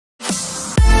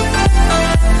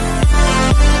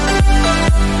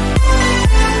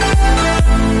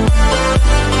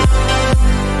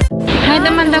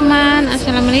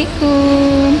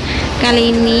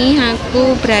Kali ini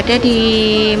aku berada di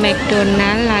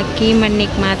McDonald lagi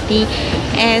menikmati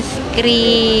es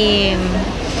krim.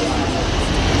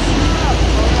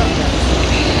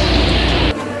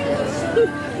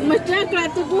 Mesti aku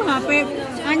tuku HP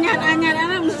anyar-anyar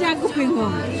anak mesti aku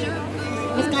bingung.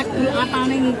 Wis kadul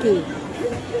apane iki?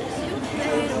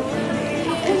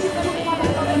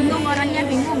 Bingung, orangnya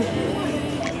bingung.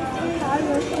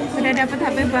 Sudah dapat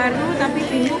HP baru tapi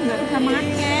bingung nggak bisa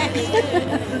make.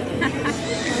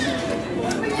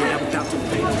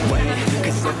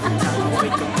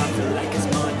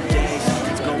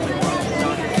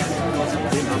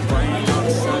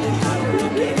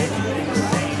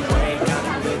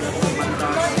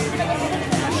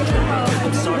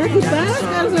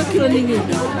 Dibalas kalau ini.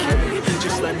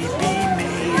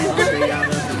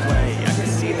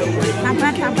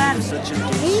 Sabar.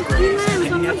 Gimana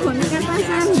kamu punya kata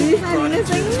sambil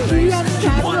biar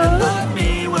jatuh.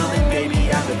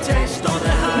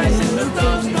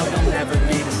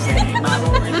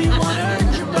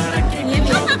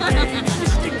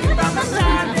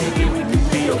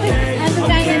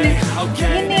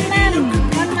 Ini man,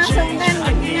 masukkan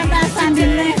kata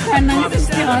sambilnya karena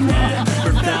sesuatu.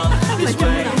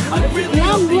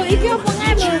 Lambu itu apa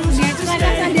ngaruh? Dia itu ada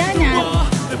sadianya.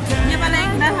 Ini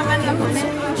paling dah sama lambunya.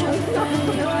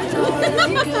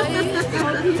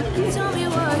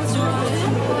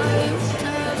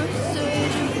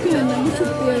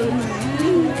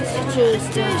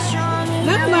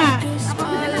 Mbak.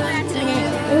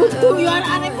 Yang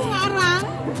anakku ngarang.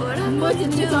 Mbak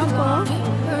jenis apa?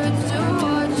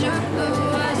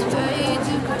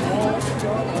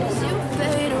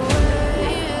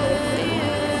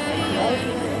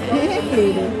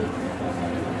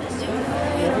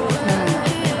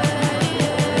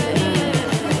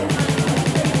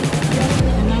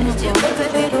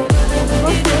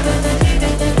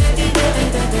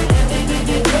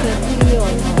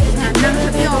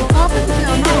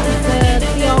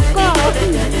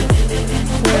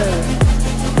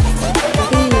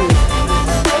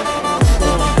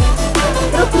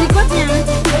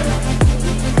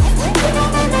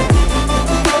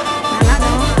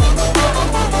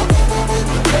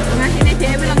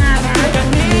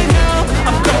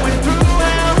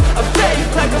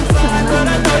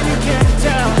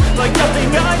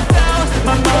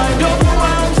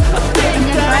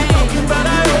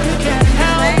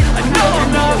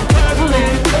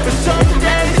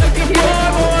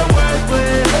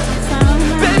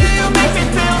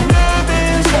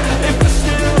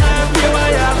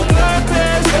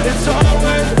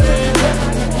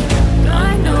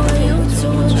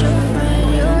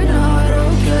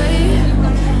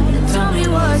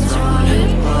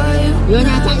 Yo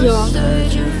nyacak yo.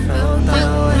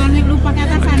 Aneh lupa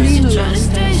kata sandi lho.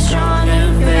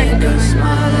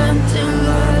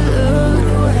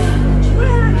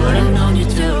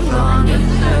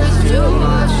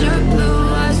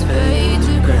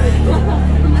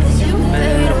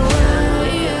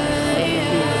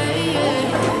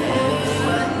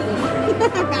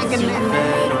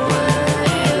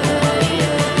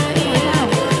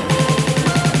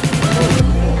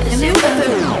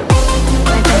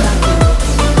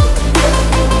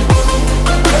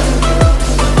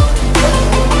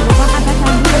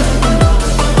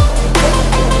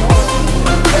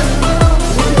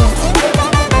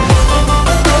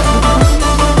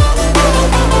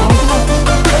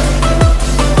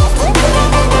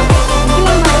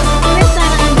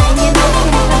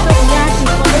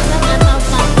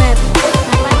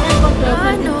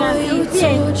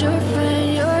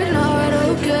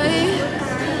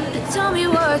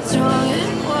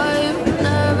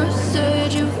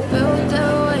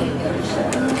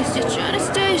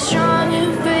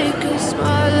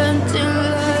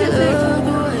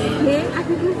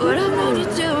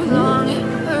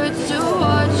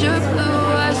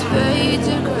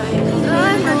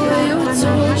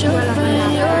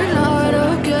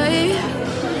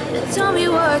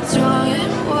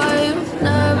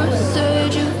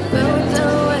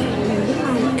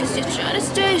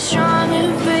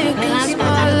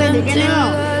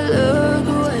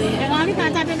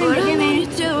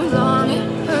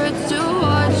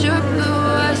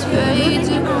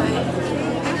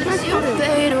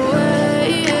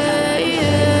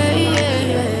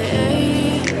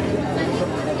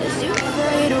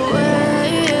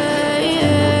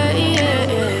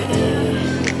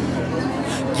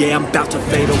 Yeah, I'm about to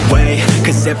fade away,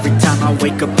 cause every time I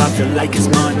wake up I feel like it's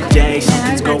Monday.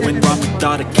 Something's going wrong with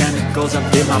all the chemicals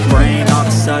up in my brain. All of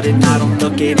a sudden I don't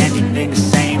look at anything the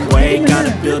same way.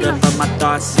 Gotta build up of my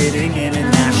thoughts sitting in an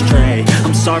ashtray.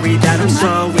 I'm sorry that I'm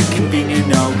so inconvenient,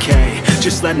 okay.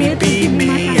 Just let me be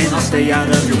me and I'll stay out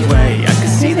of your way. I can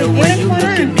see the way you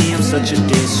look at me, I'm such a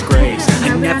disgrace.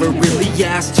 I never really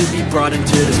asked to be brought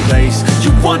into this place. You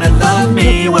wanna love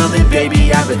me? Well then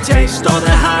baby I have a taste. All the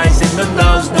highs and the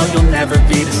lows, no you'll never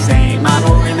be the same. I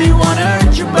don't really wanna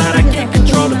hurt you but I can't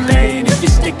control the pain. If you're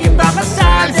sticking by my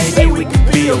side, maybe we could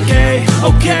be okay.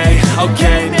 Okay,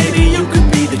 okay, maybe you could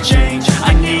be the change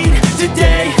I need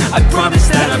today. I promise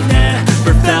that I've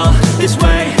never felt this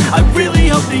way. I really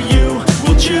hope that you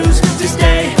will choose to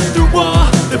stay through all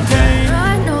the pain.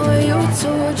 I know you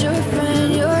told your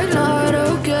friend you're not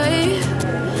okay,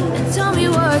 and tell me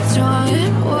what's wrong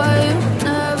and why you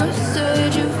never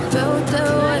said you felt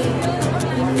that way.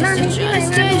 Guess you try to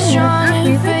stay strong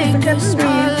and fake a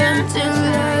smile until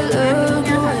I look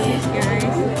away.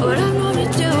 But I've known you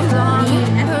too long,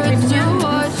 it hurts to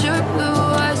watch your blue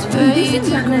eyes fade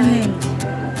to gray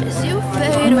as you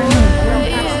fade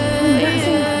away.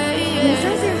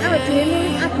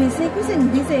 ABC ku sing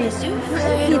bisa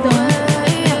gitu.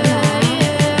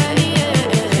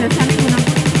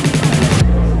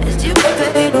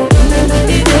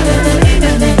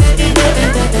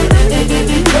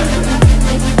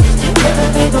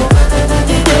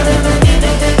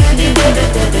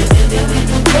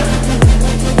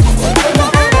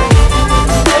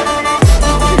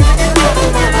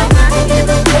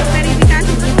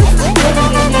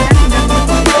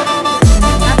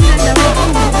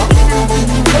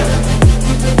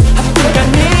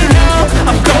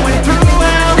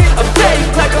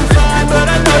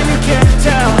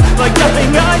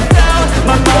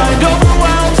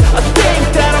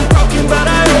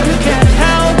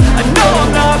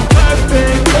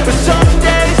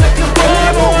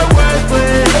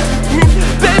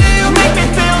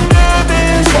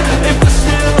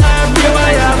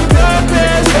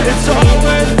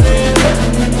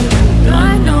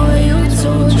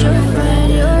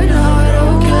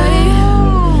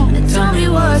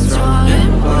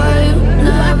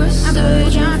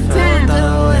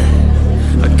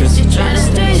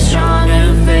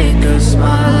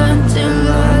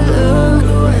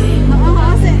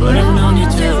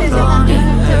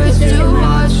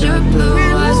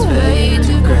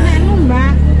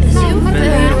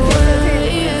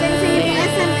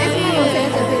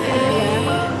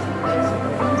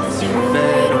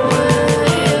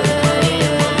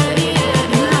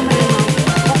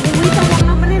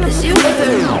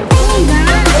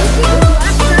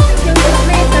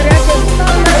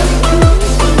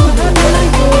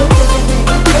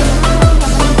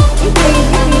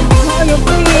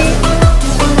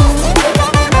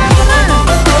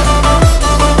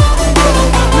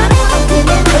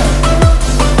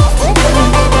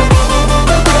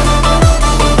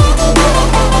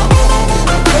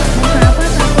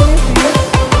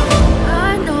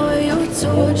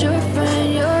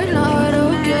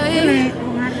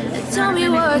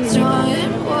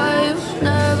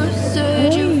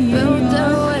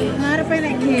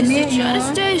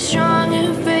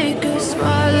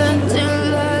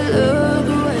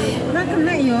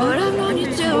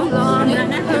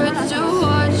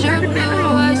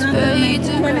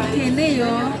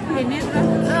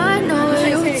 I know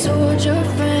you told your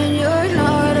friend you're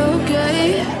not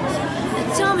okay, and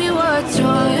tell me what's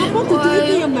wrong and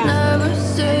why you never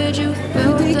said you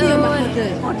felt that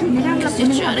way. Cause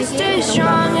you're trying to stay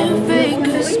strong and fake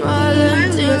a smile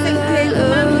until I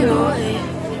look away.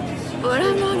 But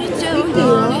I've known you too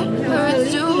long, it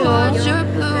hurts to watch your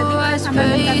blue eyes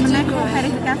fade to gray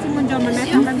as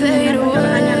you fade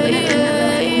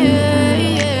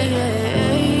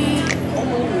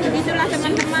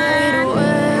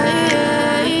away.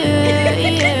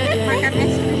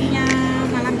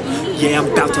 Yeah,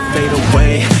 I'm about to fade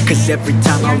away, cause every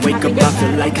time I wake up I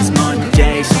feel like it's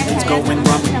Monday. Something's going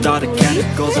wrong with all the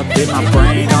chemicals up in my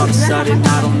brain. All of a sudden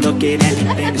I don't look at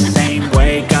anything the same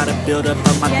way. Gotta build up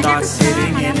of my thoughts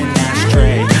sitting in an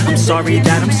ashtray. I'm sorry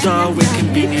that I'm so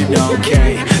inconvenient,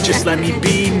 okay. Just let me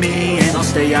be me and I'll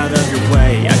stay out of your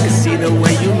way. I can see the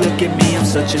way you look at me, I'm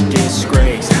such a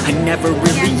disgrace. I never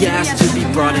really asked to be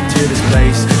brought into this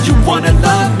place. You wanna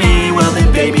love me? Well then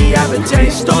baby I have a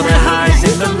taste. All the highs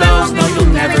and the lows, no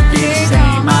you'll never